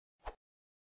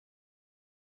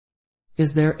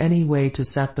Is there any way to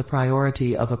set the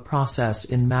priority of a process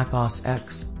in macOS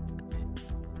X?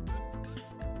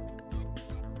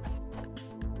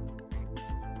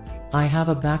 I have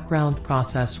a background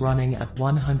process running at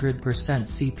 100%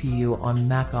 CPU on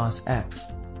macOS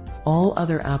X. All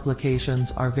other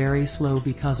applications are very slow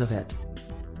because of it.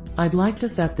 I'd like to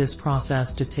set this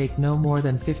process to take no more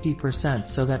than 50%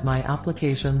 so that my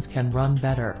applications can run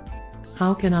better.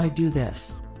 How can I do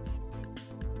this?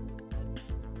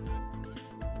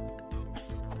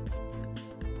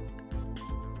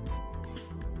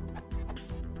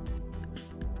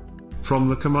 From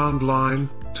the command line,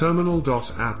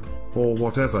 terminal.app, or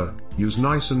whatever, use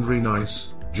nice and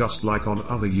renice, just like on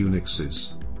other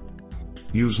Unixes.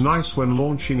 Use nice when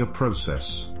launching a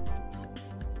process.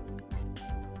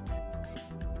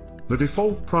 The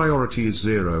default priority is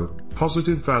 0,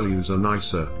 positive values are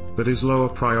nicer, that is lower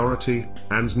priority,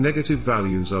 and negative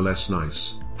values are less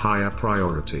nice, higher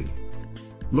priority.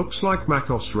 Looks like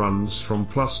macOS runs from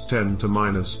 +10 to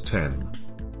 -10.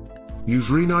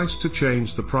 Use renice to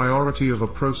change the priority of a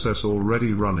process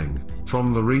already running,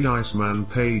 from the Renice Man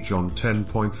page on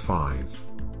 10.5.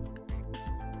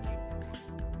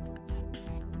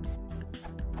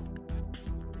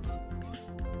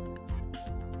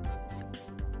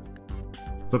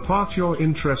 The part you're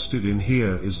interested in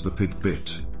here is the PID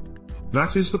bit.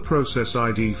 That is the process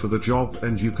ID for the job,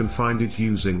 and you can find it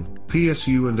using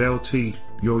PSU and LT,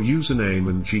 your username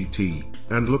and GT,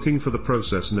 and looking for the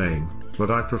process name,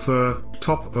 but I prefer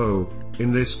top O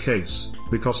in this case,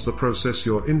 because the process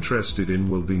you're interested in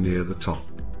will be near the top.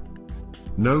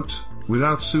 Note,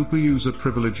 without superuser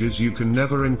privileges you can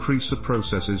never increase a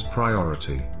process's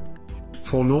priority.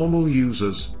 For normal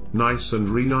users, nice and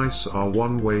renice are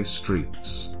one-way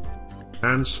streets.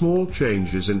 And small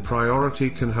changes in priority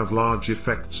can have large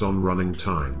effects on running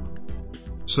time.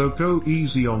 So go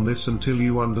easy on this until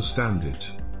you understand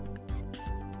it.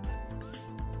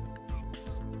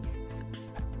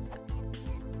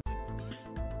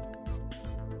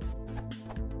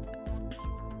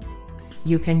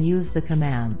 You can use the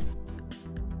command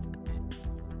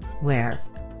where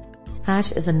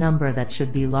hash is a number that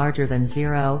should be larger than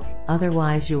 0,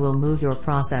 otherwise you will move your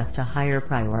process to higher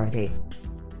priority.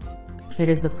 It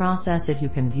is the process if you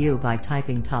can view by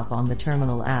typing top on the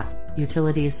terminal app,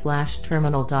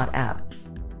 utilities/terminal.app.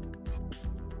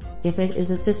 If it is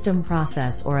a system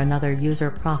process or another user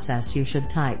process you should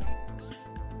type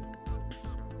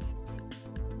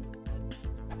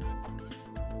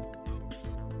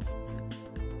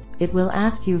it will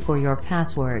ask you for your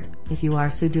password, if you are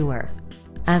sudoer.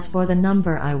 As for the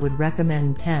number I would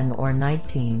recommend 10 or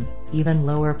 19, even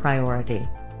lower priority.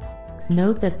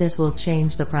 Note that this will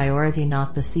change the priority,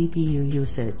 not the CPU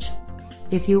usage.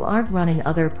 If you aren't running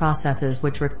other processes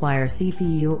which require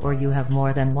CPU, or you have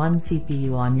more than one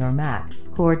CPU on your Mac,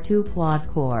 Core 2 quad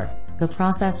core, the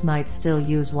process might still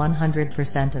use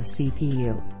 100% of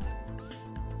CPU.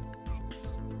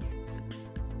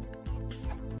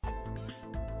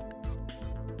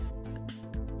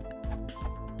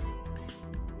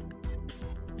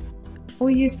 Or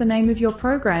use the name of your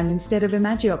program instead of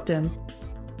imagioptim.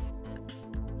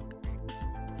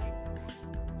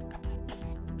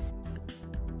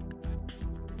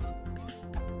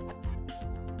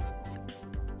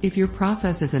 If your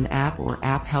process is an app or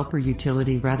app helper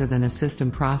utility rather than a system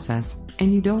process,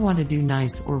 and you don't want to do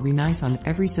nice or renice on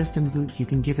every system boot, you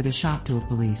can give it a shot to a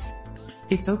police.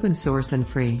 It's open source and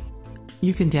free.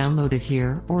 You can download it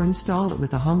here or install it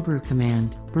with a homebrew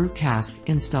command, brootcast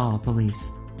install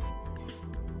police.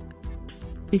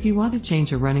 If you want to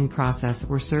change a running process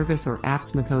or service or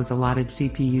app's macOS allotted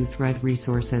CPU thread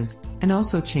resources, and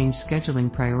also change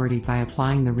scheduling priority by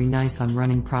applying the renice on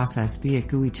running process via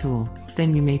GUI tool,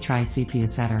 then you may try CPU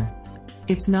Setter.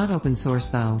 It's not open source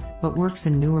though, but works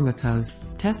in newer macOS,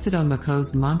 tested on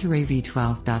macOS Monterey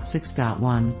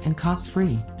v12.6.1 and cost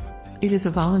free. It is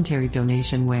a voluntary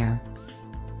donation where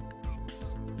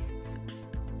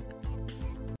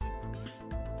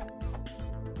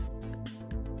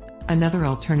another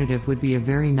alternative would be a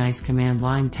very nice command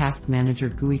line task manager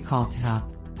GUI called TUP.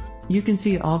 You can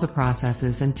see all the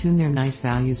processes and tune their nice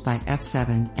values by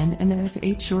F7 and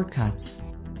F8 shortcuts.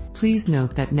 Please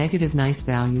note that negative nice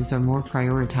values are more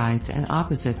prioritized and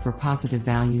opposite for positive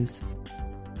values.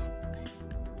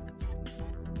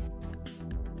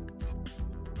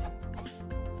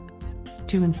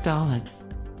 To install it,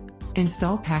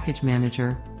 install Package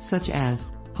Manager, such as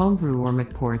Homebrew or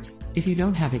MacPorts, if you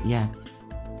don't have it yet.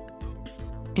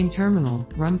 In Terminal,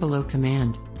 run below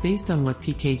command, based on what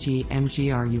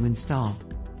pkg-mgr you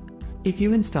installed. If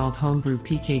you installed Homebrew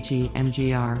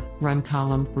pkg-mgr, run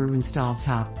column brew install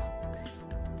top.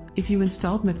 If you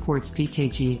installed macports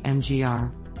pkg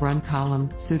mgr, run column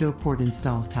sudo port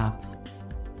install top.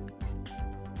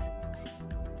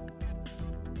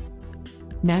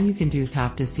 Now you can do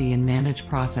top to see and manage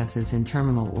processes in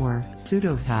terminal or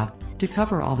sudo top to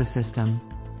cover all the system.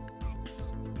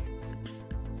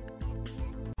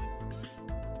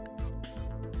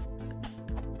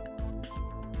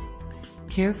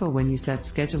 Careful when you set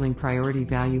scheduling priority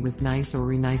value with nice or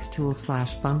renice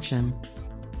tool/function.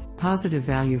 Positive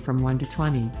value from 1 to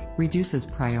 20 reduces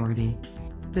priority.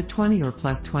 The 20 or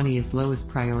plus 20 is lowest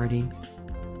priority.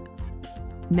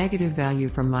 Negative value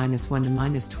from -1 to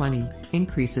 -20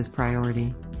 increases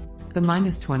priority. The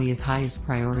 -20 is highest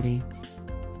priority.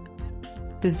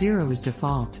 The 0 is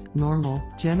default, normal,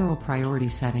 general priority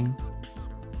setting.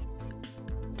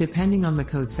 Depending on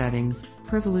macos settings,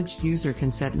 privileged user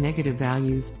can set negative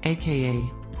values, aka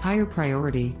higher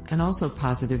priority, and also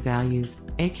positive values,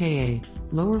 aka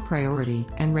lower priority,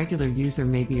 and regular user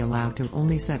may be allowed to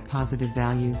only set positive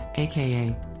values,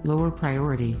 aka lower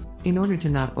priority, in order to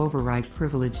not override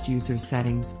privileged user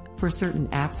settings for certain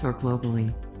apps or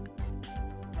globally.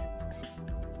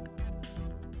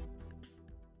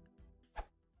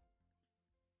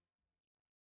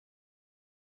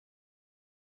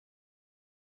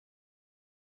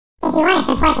 If you want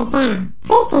to support the channel,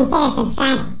 please consider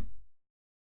subscribing.